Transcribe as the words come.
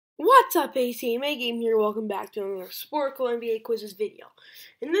What's up, ACMA Game here. Welcome back to another Sporcle NBA Quizzes video.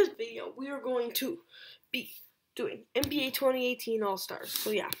 In this video, we are going to be doing NBA 2018 All-Stars.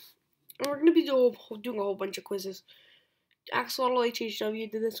 So yeah, and we're going to be doing a whole bunch of quizzes. Axolotl HHW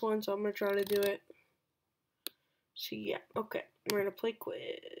did this one, so I'm going to try to do it. So yeah, okay. We're going to play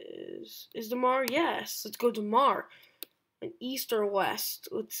quiz. Is DeMar? Yes. Let's go DeMar. An East or West?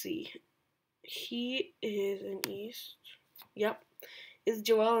 Let's see. He is an East. Yep. Is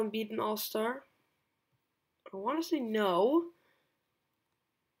Joel Embiid an All-Star? I want to say no.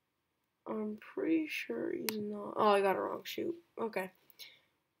 I'm pretty sure he's not. Oh, I got it wrong. Shoot. Okay.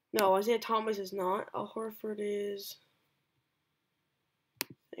 No, Isaiah Thomas is not. Al Horford is,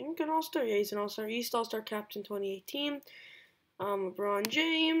 I think, an All-Star. Yeah, he's an All-Star. East All-Star captain 2018. LeBron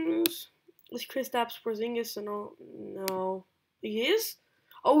James. Is Kristaps Porzingis an All? No. He is?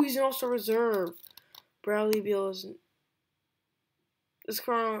 Oh, he's an All-Star reserve. Bradley Beal isn't.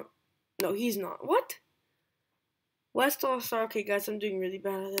 No, he's not. What? West All-Star. Okay, guys, I'm doing really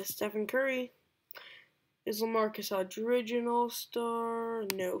bad at this. Stephen Curry. Is LaMarcus Aldridge an All-Star?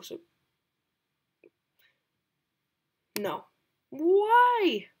 No. So no.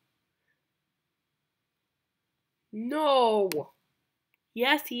 Why? No.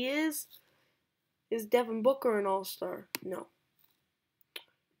 Yes, he is. Is Devin Booker an All-Star? No.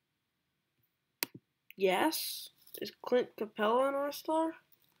 Yes. Is Clint Capella an All-Star? I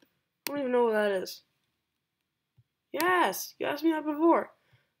don't even know what that is. Yes. You asked me that before.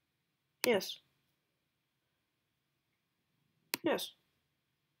 Yes. Yes.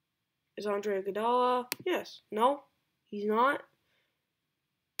 Is Andre Iguodala? Yes. No. He's not.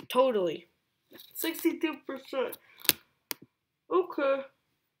 Totally. 62%. Okay.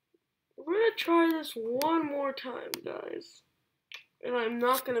 We're going to try this one more time, guys. And I'm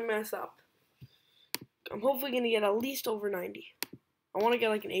not going to mess up. I'm hopefully going to get at least over 90. I want to get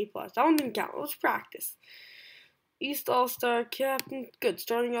like an A+. That one didn't count. Let's practice. East All-Star captain. Good.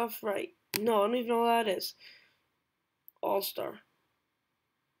 Starting off right. No, I don't even know what that is. All-Star.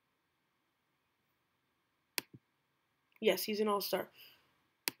 Yes, he's an All-Star.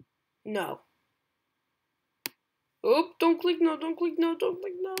 No. Oh, don't click no, don't click no, don't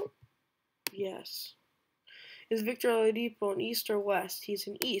click no. Yes. Is Victor Oladipo an East or West? He's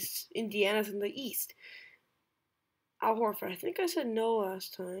an East. Indiana's in the East. Al Horford. I think I said no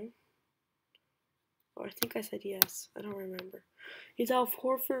last time. Or I think I said yes. I don't remember. Is Al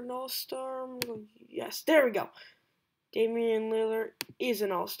Horford an All-Star? Yes. There we go. Damian Lillard is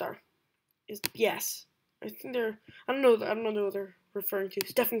an All-Star. Yes. I think they're. I don't know what they're referring to.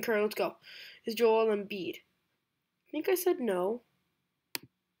 Stephen Curry. Let's go. Is Joel Embiid? I think I said no.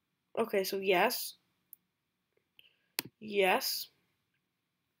 Okay, so yes. Yes.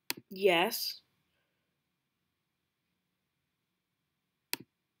 Yes.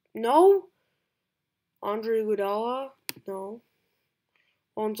 No. Andre Iguodala? No.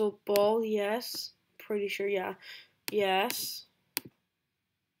 Lonzo Ball? Yes. Pretty sure, yeah. Yes.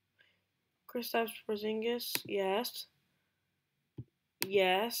 Kristaps Porzingis? Yes.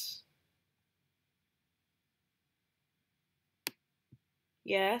 Yes.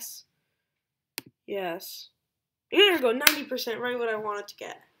 Yes. Yes. There we go, 90%, right what I wanted to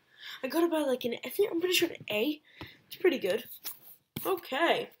get. I got about like I'm pretty sure an A. It's pretty good.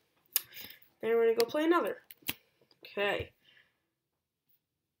 Okay. Then we're gonna go play another. Okay.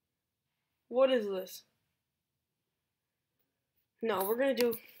 What is this? No, we're gonna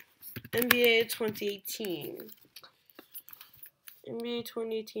do NBA 2018. NBA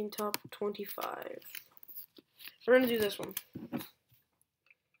 2018 top 25. We're gonna do this one.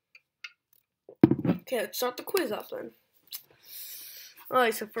 Okay, let's start the quiz up then.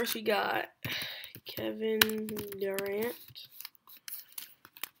 Alright, so first we got Kevin Durant.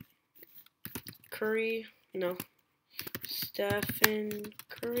 Curry. No. Stephen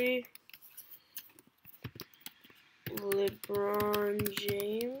Curry. LeBron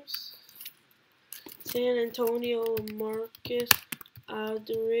James. San Antonio Marcus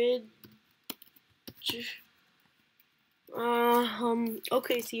Aldridge.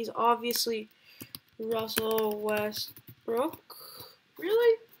 OKC's obviously Russell Westbrook.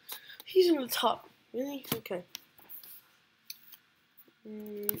 Really? He's in the top. Really? Okay.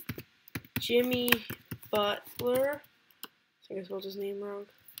 Jimmy Butler. I think I spelled his name wrong.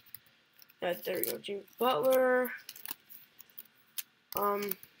 There we go. Jimmy Butler.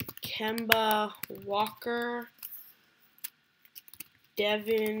 Kemba Walker.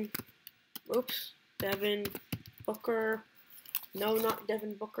 Devin Booker. No, not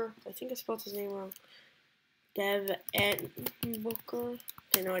Devin Booker. I think I spelled his name wrong. Devin Booker.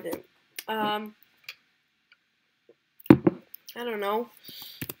 Okay, no, I didn't. I don't know.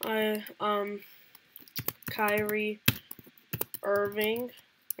 Kyrie Irving.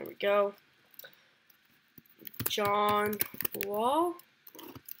 There we go. John Wall.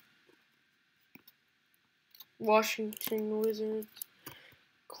 Washington Wizards.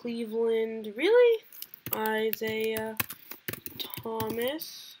 Cleveland. Really? Isaiah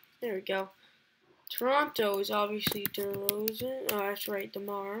Thomas. There we go. Toronto is obviously DeRozan. Oh, that's right,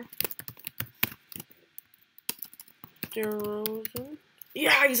 DeMar. DeRozan.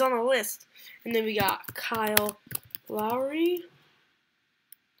 Yeah, he's on the list. And then we got Kyle Lowry.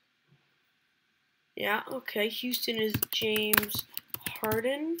 Yeah, okay. Houston is James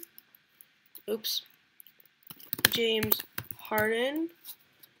Harden. Oops. James Harden.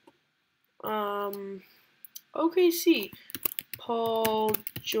 OKC. Paul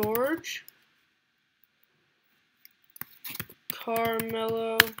George.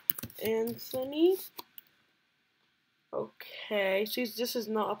 Carmelo Anthony. Okay, so this is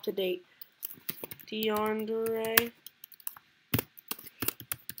not up to date. DeAndre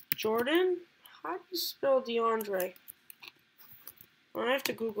Jordan? How do you spell DeAndre? I have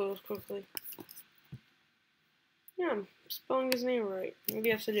to Google this quickly. Yeah, I'm spelling his name right.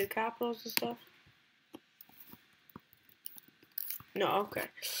 Maybe I have to do capitals and stuff. No, okay.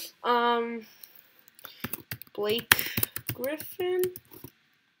 Blake Griffin.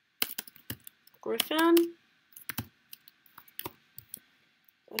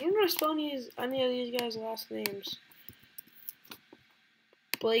 I don't know how to spell any of these guys' last names.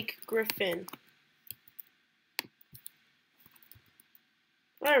 Blake Griffin.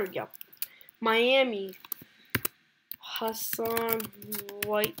 There we go. Miami. Hassan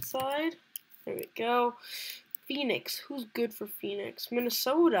Whiteside. There we go. Phoenix. Who's good for Phoenix?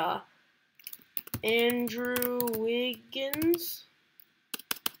 Minnesota. Andrew Wiggins.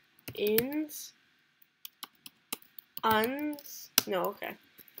 No, okay.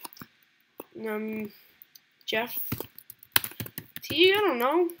 Jeff T. I don't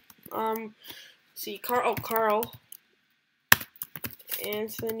know. See, Carl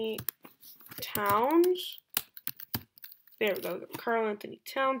Anthony Towns. There we go. Carl Anthony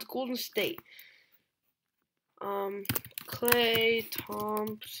Towns, Golden State. Klay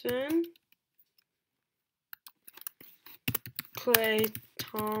Thompson.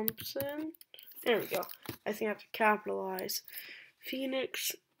 There we go. I think I have to capitalize.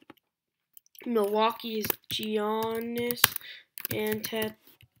 Phoenix. Milwaukee is Giannis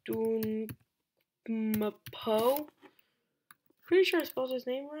Antetokounmpo. Pretty sure I spelled his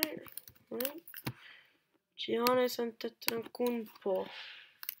name right. Giannis Antetokounmpo.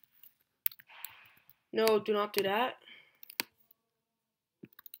 No, do not do that.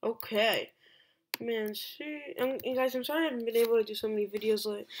 Okay. Man, see, and guys, I'm sorry I haven't been able to do so many videos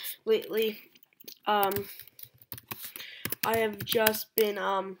lately. I have just been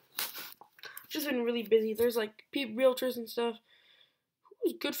really busy. There's like realtors and stuff.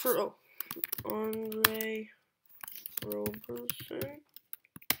 Who's good for Andre Roberson?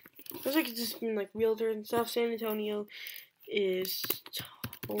 There's like just been like realtors and stuff. San Antonio is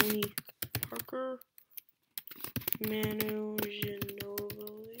Tony Parker, Manu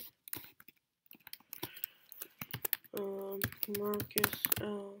Ginobili,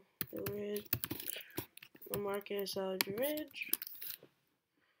 Marcus Aldridge.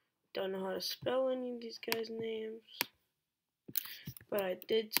 Don't know how to spell any of these guys' names, but I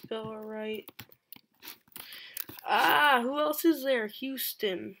did spell it right. Who else is there?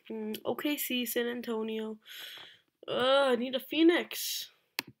 Houston, OKC, San Antonio. I need a Phoenix.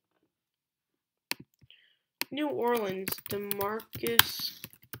 New Orleans, DeMarcus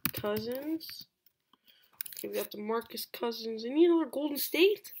Cousins. Okay, we got DeMarcus Cousins. And you know, Golden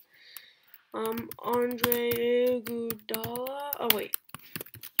State. Andre Iguodala. Oh wait,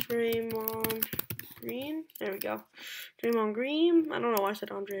 Draymond Green. There we go. Draymond Green. I don't know why I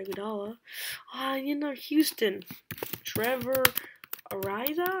said Andre Iguodala. You know, Houston. Trevor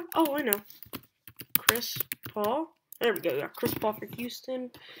Ariza. Oh, I know. Chris Paul. There we go. We got Chris Paul for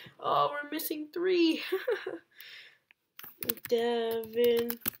Houston. Oh, we're missing 3.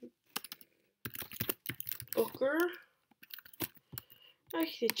 Devin Booker. I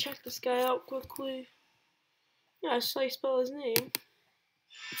should check this guy out quickly. Yeah, I saw you spell his name.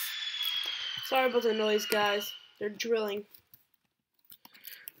 Sorry about the noise, guys. They're drilling.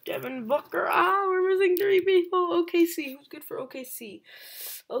 Devin Booker. We're missing 3 people. OKC. Who's good for OKC?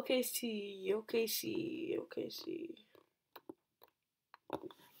 OKC.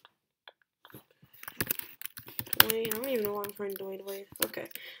 Dwayne. I don't even know why I'm trying to Dwayne. Okay.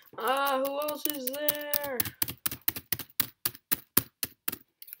 Who else is there?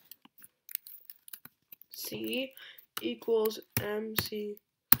 C equals MC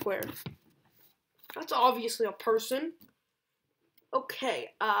square. That's obviously a person.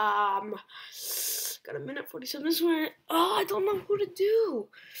 Okay, got a minute 47. This one, oh, I don't know who to do.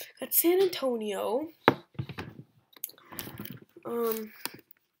 Got San Antonio.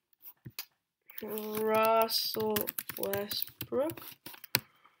 Russell Westbrook.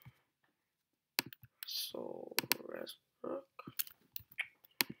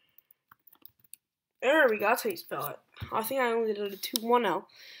 There we go. That's how you spell it. I think I only did a 2-1 L.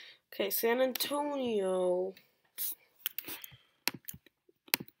 Okay, San Antonio.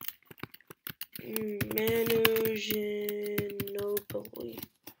 Manu Ginobili.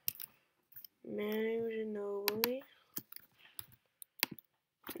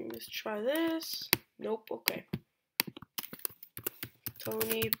 Let's try this. Nope. Okay.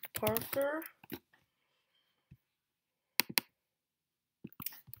 Tony Parker.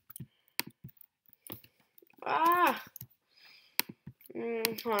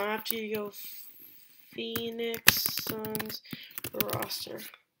 Hold on, after you go Phoenix Suns roster.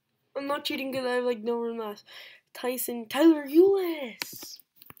 I'm not cheating because I have like no room left. Tyler Ulis.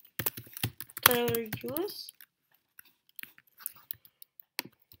 Tyler Ulis?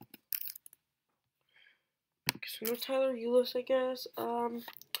 So no Tyler Ulis, I guess.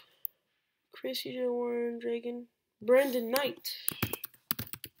 Chris Warren Dragon. Brandon Knight.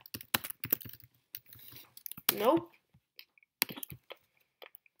 Nope.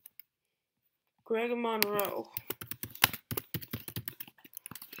 Greg Monroe.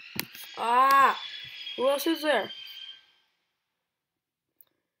 Who else is there?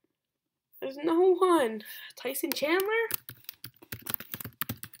 There's no one. Tyson Chandler?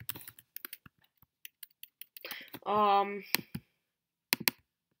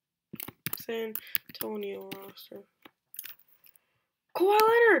 San Antonio roster. Kawhi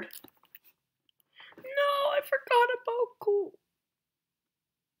Leonard! No, I forgot about Kawhi.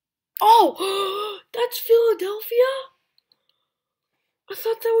 Oh! That's Philadelphia? I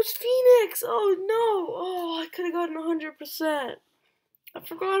thought that was Phoenix. Oh, no. Oh, I could have gotten 100%. I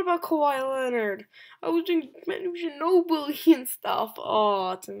forgot about Kawhi Leonard. I was doing Manu Ginobili and stuff.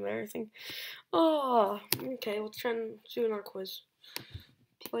 Oh, it's embarrassing. Oh, okay. Let's try and do another quiz.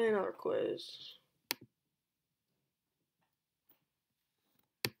 Play another quiz.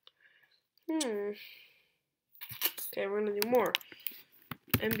 Okay, we're gonna do more.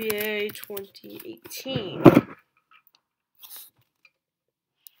 NBA 2018.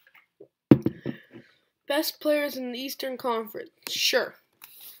 Best players in the Eastern Conference. Sure.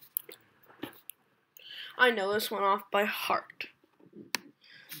 I know this one off by heart.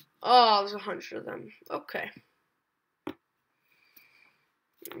 Oh, there's 100 of them. Okay.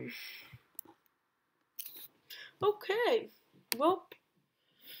 Okay. Well,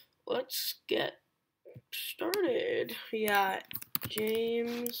 let's get started. Yeah,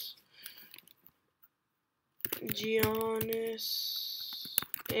 James, Giannis,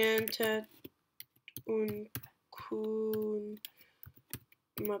 Antetokounmpo.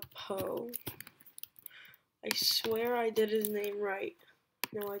 I swear I did his name right.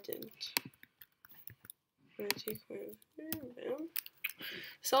 No, I didn't.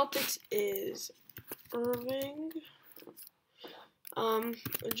 Celtics is Irving.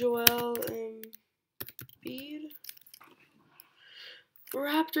 Joel Embiid.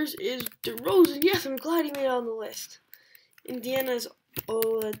 Raptors is DeRozan. Yes, I'm glad he made it on the list. Indiana's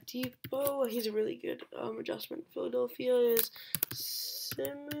Oladipo. He's a really good adjustment. Philadelphia is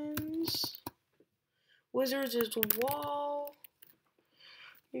Simmons. Wizards is Wall.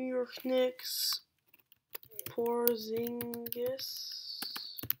 New York Knicks. Porzingis.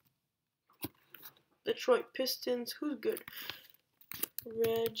 Detroit Pistons. Who's good?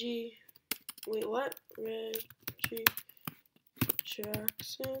 Reggie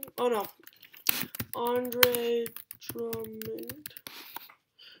Jackson. Oh no. Andre Drummond.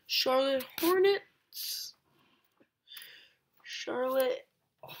 Charlotte Hornets.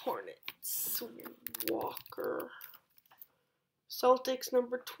 Walker. Celtics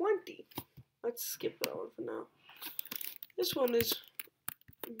number 20. Let's skip that one for now. This one is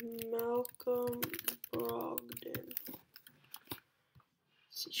Malcolm Brogdon.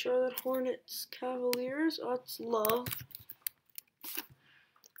 Charlotte Hornets Cavaliers. Oh, that's Love.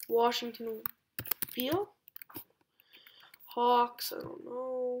 Washington Beal. Hawks, I don't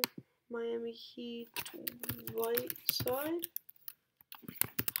know. Miami Heat Whiteside.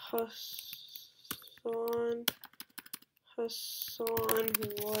 Hassan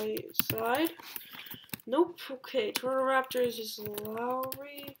Whiteside. Nope. Okay, Toronto Raptors is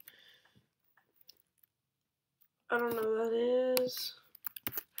Lowry. I don't know who that is.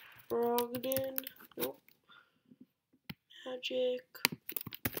 Brogdon. Nope. Magic.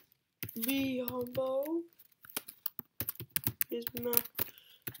 Biombo. Is Mac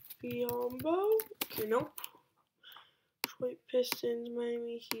Biombo? Okay, nope. Detroit Pistons,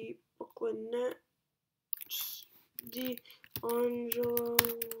 Miami Heat, Brooklyn Nets, D'Angelo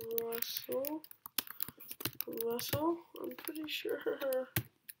Russell, I'm pretty sure.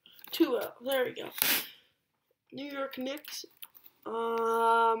 2L, there we go. New York Knicks,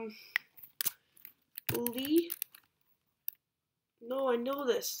 Lee. No, I know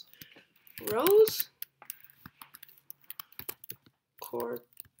this. Rose,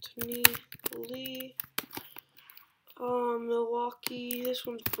 Courtney Lee. Milwaukee. This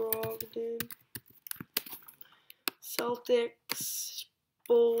one's Brogdon. Celtics.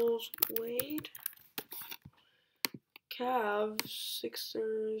 Bulls. Wade. Cavs.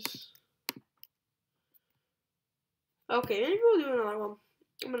 Sixers. Okay, maybe we'll do another one.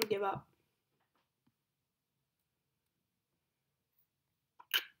 I'm gonna give up.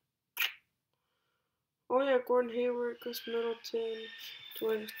 Oh yeah, Gordon Hayward, Chris Middleton,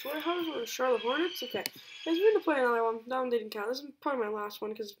 Dwight Howard or Charlotte Hornets. Okay, let's move to play another one. That one didn't count. This is probably my last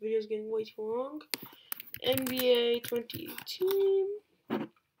one because the video is getting way too long. NBA 2018.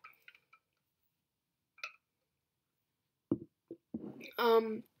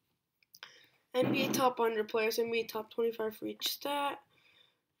 NBA top 100 players, NBA top 25 for each stat.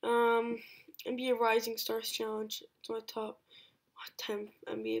 NBA Rising Stars Challenge. It's my top 10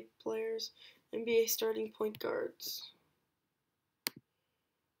 NBA players. NBA starting point guards.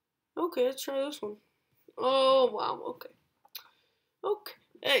 Okay, let's try this one. Oh, wow, okay. Okay,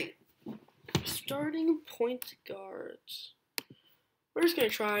 hey. Starting point guards. We're just gonna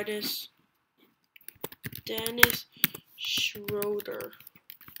try this. Dennis Schroeder.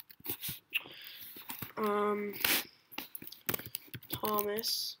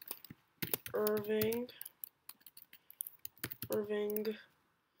 Thomas. Irving.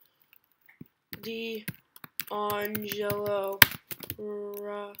 D'Angelo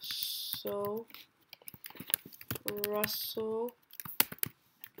Russell.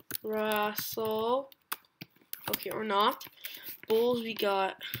 Okay, or not. Bulls, we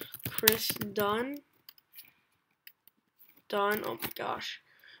got Chris Dunn. Oh my gosh.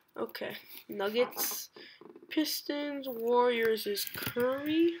 Okay. Nuggets. Pistons. Warriors is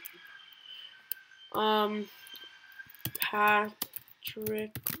Curry.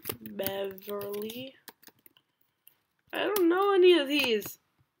 Patrick Beverly. I don't know any of these.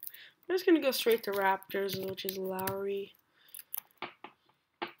 I'm just gonna go straight to Raptors, which is Lowry.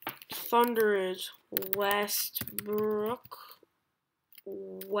 Thunder is Westbrook.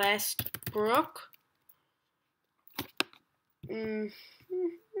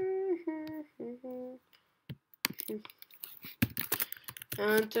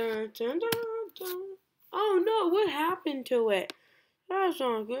 Oh no, what happened to it? That's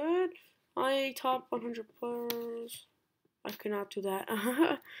not good. I top 100 players. I cannot do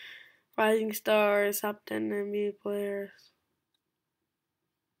that. Rising stars, top 10 NBA players.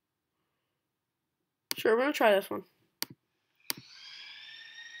 Sure, we're gonna try this one.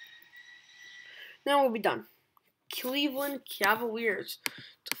 Now we'll be done. Cleveland Cavaliers.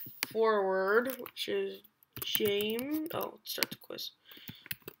 Forward, which is James. Oh, let's start the quiz.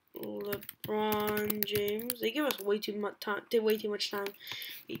 LeBron James. They give us way too much time.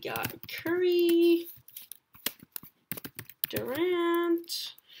 We got Curry,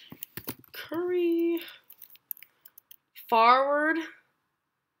 Durant, forward.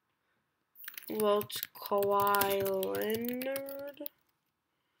 Well, it's Kawhi Leonard.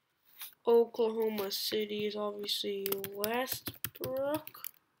 Oklahoma City is obviously Westbrook.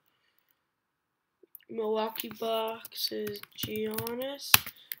 Milwaukee Bucks is Giannis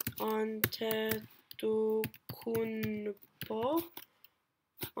Antetokounmpo.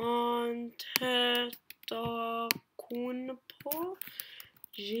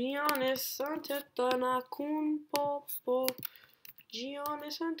 Giannis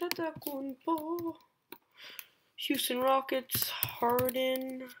Antetokounmpo. Houston Rockets,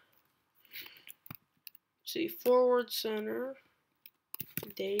 Harden. Let's see, forward center.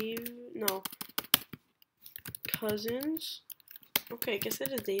 Cousins. Okay, I guess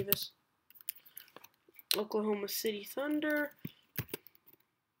it is Davis. Oklahoma City Thunder.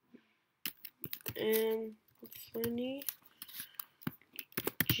 And Anthony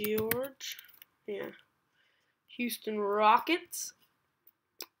George. Yeah. Houston Rockets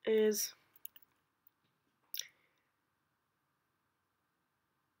is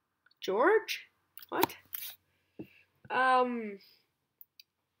George? What?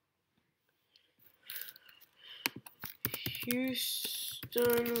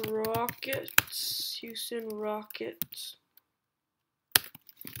 Houston Rockets.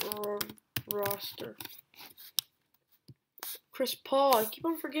 roster. Chris Paul. I keep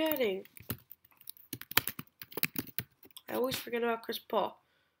on forgetting. I always forget about Chris Paul.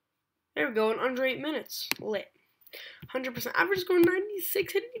 There we go. In under 8 minutes. Lit. 100%. Average score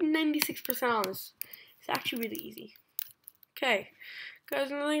 96. Hitting 96% on this. It's actually really easy. Okay. Guys,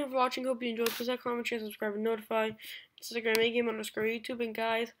 thank you for watching. Hope you enjoyed. Please like, comment, share, subscribe, and notify. Instagram, agame_YouTube. And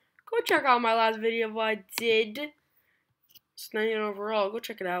guys, go check out my last video of what I did. It's 99 overall. Go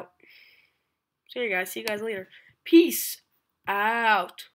check it out. See you guys. See you guys later. Peace out.